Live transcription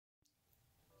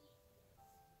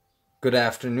Good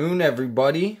afternoon,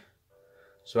 everybody.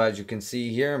 So as you can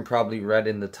see here and probably read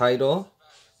in the title,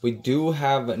 we do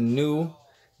have a new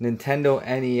Nintendo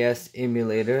NES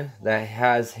emulator that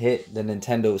has hit the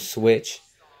Nintendo Switch.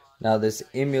 Now this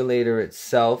emulator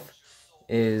itself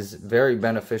is very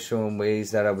beneficial in ways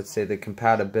that I would say the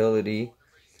compatibility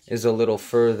is a little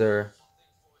further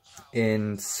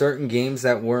in certain games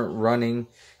that weren't running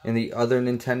in the other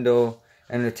Nintendo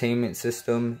Entertainment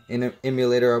System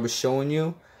emulator I was showing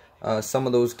you. Some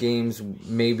of those games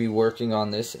may be working on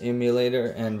this emulator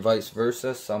and vice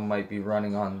versa. Some might be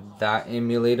running on that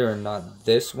emulator and not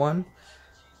this one.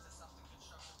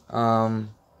 Sound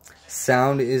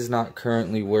is not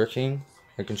currently working.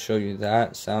 I can show you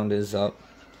that. Sound is up.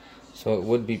 So it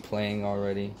would be playing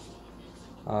already.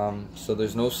 So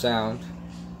there's no sound.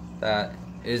 That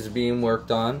is being worked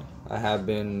on. I have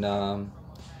been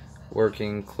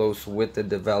working close with the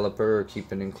developer, or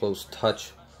keeping in close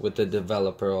touch with the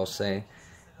developer, I'll say.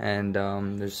 And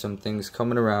there's some things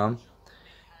coming around.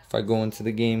 If I go into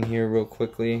the game here real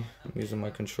quickly, I'm using my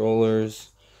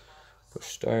controllers. Push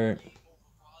start.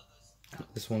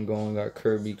 This one going, got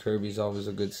Kirby. Kirby's always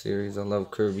a good series. I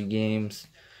love Kirby games.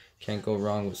 Can't go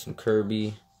wrong with some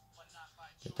Kirby.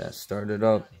 Get that started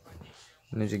up.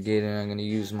 Ninja Gaiden, I'm going to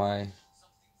use my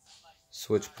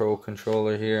Switch Pro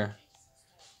controller here.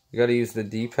 You got to use the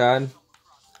D-pad.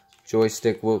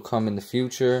 Joystick will come in the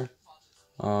future.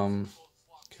 Can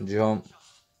jump,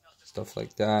 stuff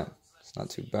like that. It's not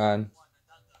too bad.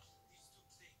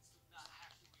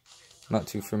 Not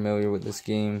too familiar with this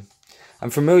game. I'm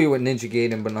familiar with Ninja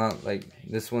Gaiden, but not like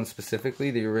this one specifically,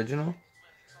 the original.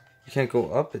 You can't go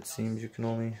up, it seems. You can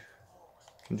only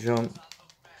jump.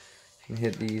 You can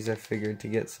hit these, I figured, to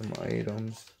get some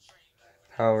items.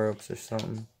 Power-ups or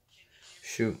something.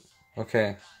 Shoot.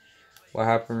 Okay. What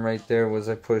happened right there was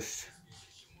I pushed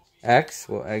X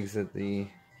will exit the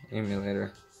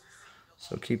emulator.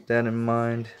 So keep that in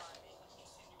mind.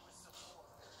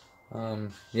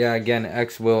 Yeah, again,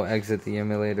 X will exit the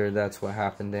emulator. That's what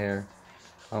happened there.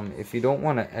 If you don't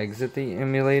want to exit the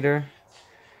emulator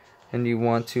and you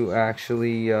want to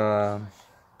actually if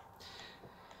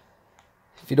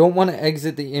you don't want to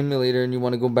exit the emulator and you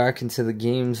want to go back into the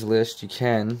games list, you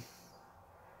can.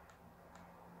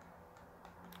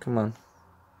 Come on.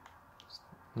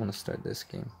 I want to start this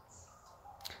game.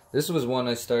 This was one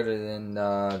I started in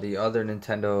the other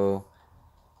Nintendo,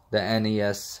 the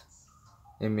NES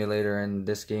emulator, and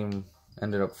this game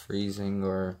ended up freezing,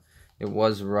 or it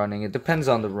was running. It depends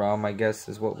on the ROM, I guess,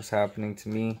 is what was happening to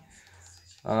me.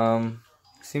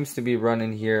 Seems to be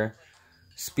running here.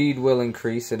 Speed will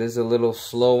increase. It is a little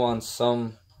slow on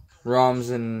some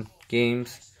ROMs and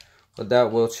games, but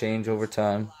that will change over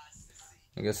time.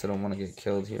 I guess I don't want to get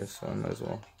killed here, so I might as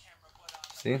well.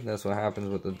 See, that's what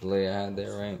happens with the delay I had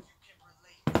there, right?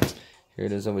 Here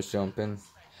it is, I was jumping.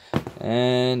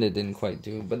 And it didn't quite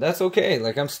do, but that's okay.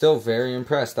 Like, I'm still very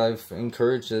impressed. I've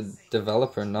encouraged the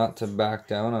developer not to back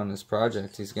down on this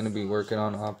project. He's going to be working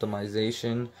on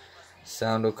optimization.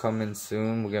 Sound will come in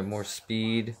soon. We'll get more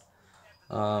speed.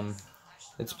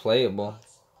 It's playable.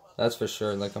 That's for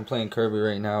sure. Like, I'm playing Kirby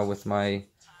right now with my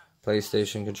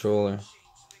PlayStation controller.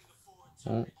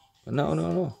 Oh,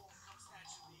 no.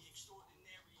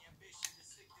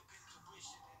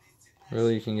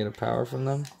 Really, you can get a power from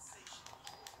them?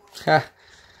 Ha!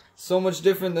 So much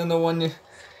different than the one you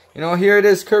know, here it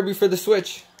is, Kirby for the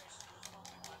Switch.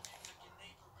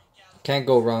 Can't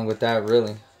go wrong with that,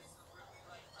 really.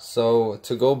 So,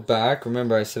 to go back,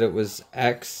 remember I said it was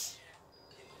X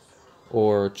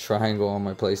or triangle on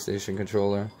my PlayStation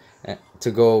controller. And to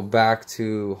go back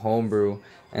to Homebrew,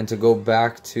 and to go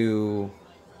back to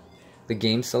the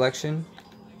game selection,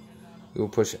 you will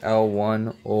push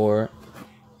L1 or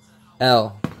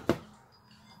L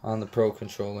on the Pro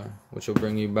controller, which will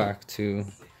bring you back to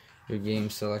your game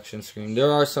selection screen. There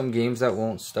are some games that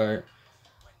won't start.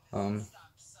 Some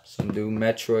do.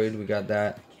 Metroid, we got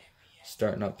that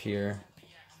starting up here.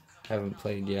 Haven't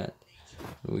played yet.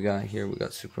 What we got here? We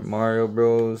got Super Mario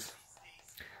Bros.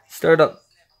 Start up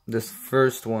this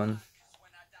first one.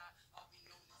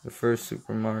 The first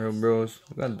Super Mario Bros.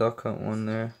 We got Duck Hunt one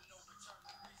there.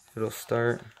 It'll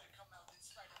start.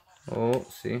 Oh,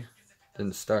 see?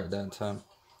 Didn't start that time.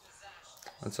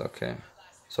 That's okay.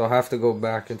 So I'll have to go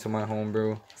back into my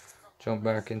homebrew. Jump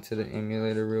back into the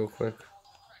emulator real quick.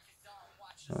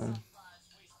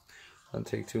 Don't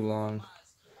take too long.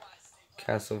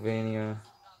 Castlevania.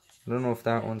 I don't know if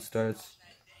that one starts.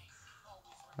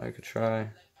 I could try.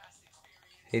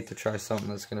 Hate to try something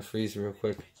that's gonna freeze real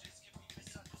quick.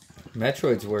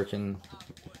 Metroid's working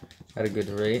at a good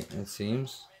rate, it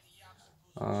seems.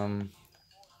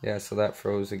 Yeah, so that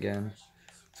froze again.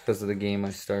 It's because of the game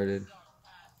I started.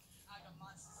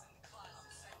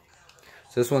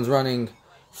 So this one's running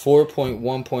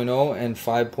 4.1.0 and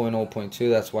 5.0.2.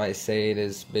 That's why I say it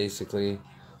is basically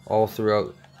all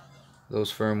throughout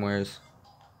those firmwares.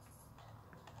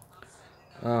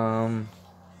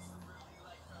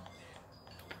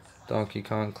 Donkey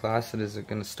Kong Classic, is it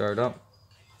going to start up?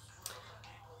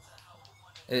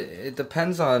 It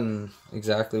depends on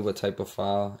exactly what type of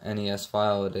file, NES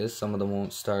file it is. Some of them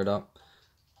won't start up.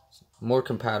 More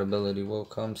compatibility will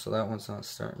come, so that one's not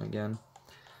starting again.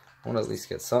 I want to at least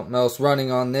get something else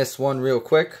running on this one real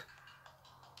quick.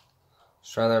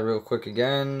 Let's try that real quick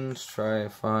again. Let's try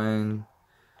find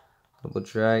Double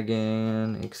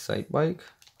Dragon Excite Bike.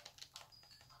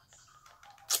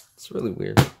 It's really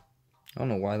weird. I don't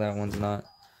know why that one's not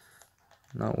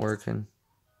working.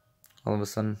 All of a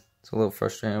sudden, it's a little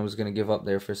frustrating. I was going to give up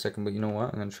there for a second, but you know what?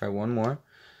 I'm going to try one more.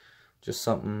 Just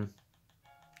something.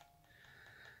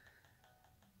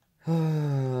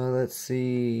 Let's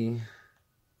see.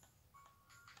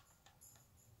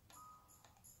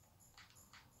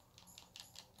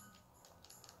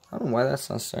 I don't know why that's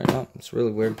not starting up. It's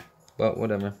really weird, but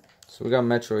whatever. So we got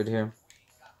Metroid here.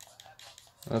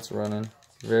 That's running.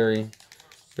 Very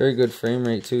good frame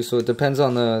rate too. So it depends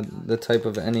on the type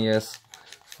of NES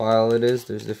file it is.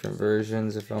 There's different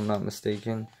versions, if I'm not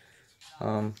mistaken.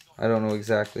 I don't know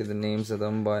exactly the names of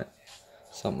them, but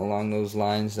something along those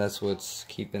lines. That's what's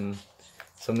keeping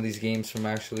some of these games from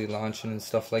actually launching and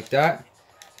stuff like that.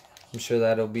 I'm sure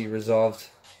that'll be resolved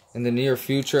in the near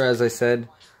future. As I said,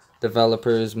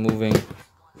 developers moving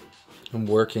and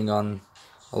working on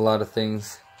a lot of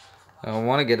things. I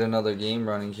want to get another game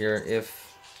running here. If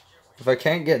I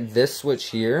can't get this Switch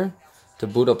here to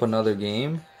boot up another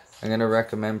game, I'm going to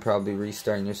recommend probably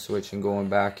restarting your Switch and going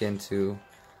back into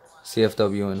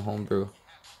CFW and Homebrew.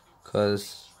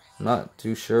 Because I'm not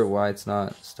too sure why it's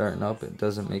not starting up. It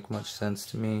doesn't make much sense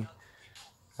to me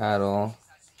at all.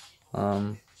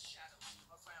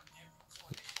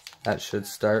 That should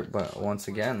start, but once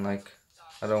again, like,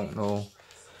 I don't know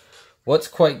what's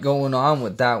quite going on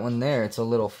with that one there. It's a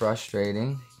little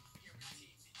frustrating.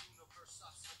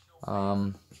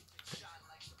 Go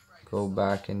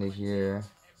back into here.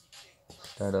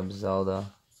 Start up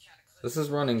Zelda. This is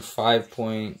running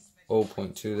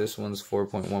 5.0.2. This one's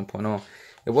 4.1.0.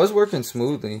 It was working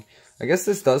smoothly. I guess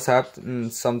this does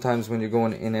happen sometimes when you're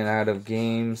going in and out of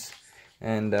games,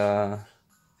 and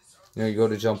you know, you go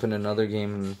to jump in another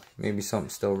game and maybe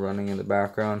something's still running in the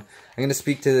background. I'm going to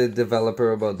speak to the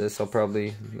developer about this. I'll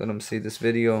probably let him see this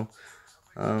video.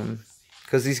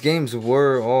 Because these games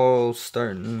were all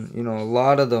starting, you know, a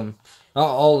lot of them. Not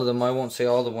all of them. I won't say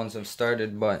all the ones have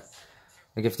started, but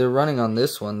like if they're running on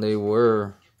this one, they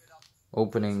were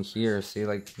opening here. See,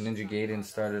 like Ninja Gaiden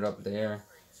started up there.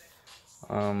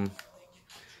 We'll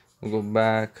go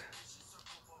back.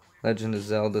 Legend of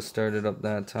Zelda started up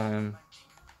that time.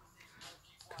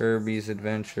 Kirby's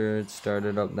Adventure, it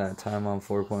started up that time on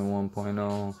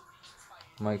 4.1.0.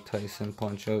 Mike Tyson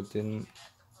Punch-Out didn't.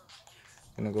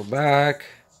 Gonna go back.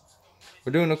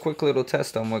 We're doing a quick little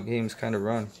test on what games kind of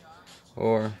run.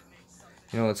 Or,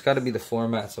 you know, it's got to be the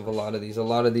formats of a lot of these. A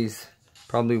lot of these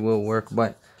probably will work,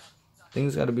 but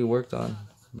things got to be worked on.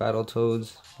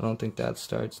 Battletoads, I don't think that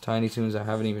starts. Tiny Toons, I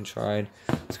haven't even tried.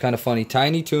 It's kind of funny.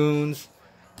 Tiny Toons.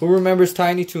 Who remembers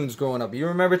Tiny Toons growing up? You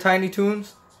remember Tiny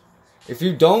Toons? If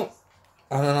you don't,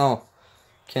 I don't know.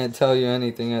 Can't tell you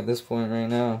anything at this point right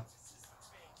now.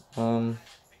 But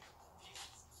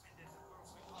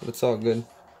it's all good.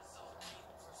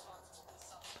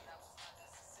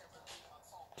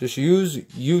 Just use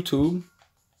YouTube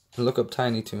and look up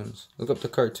Tiny Toons. Look up the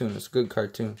cartoon. It's a good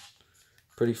cartoon.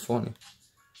 Pretty funny.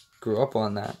 Grew up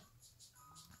on that.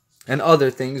 And other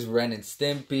things, Ren and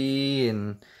Stimpy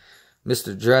and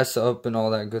Mr. Dress Up and all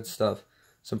that good stuff.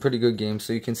 Some pretty good games.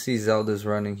 So you can see Zelda's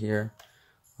running here.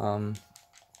 I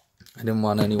didn't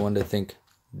want anyone to think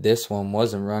this one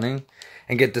wasn't running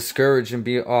and get discouraged and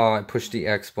be, oh, I pushed the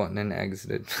X button and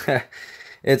exited.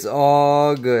 It's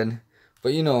all good.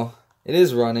 But you know, it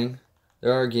is running.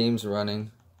 There are games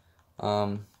running.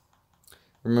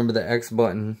 Remember the X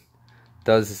button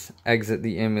does exit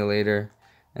the emulator,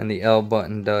 and the L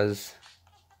button does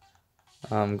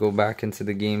go back into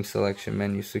the game selection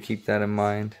menu, so keep that in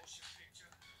mind.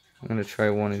 I'm gonna try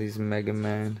one of these Mega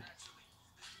Man.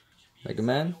 Mega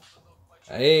Man?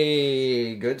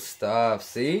 Hey, good stuff.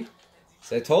 See?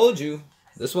 So I told you,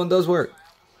 this one does work.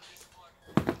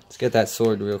 Let's get that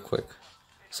sword real quick.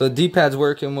 So the D-pad's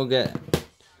working. We'll get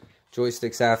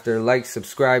joysticks after. Like,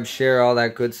 subscribe, share, all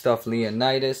that good stuff.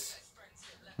 LaiNes.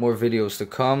 More videos to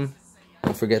come.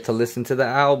 Don't forget to listen to the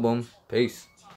album. Peace.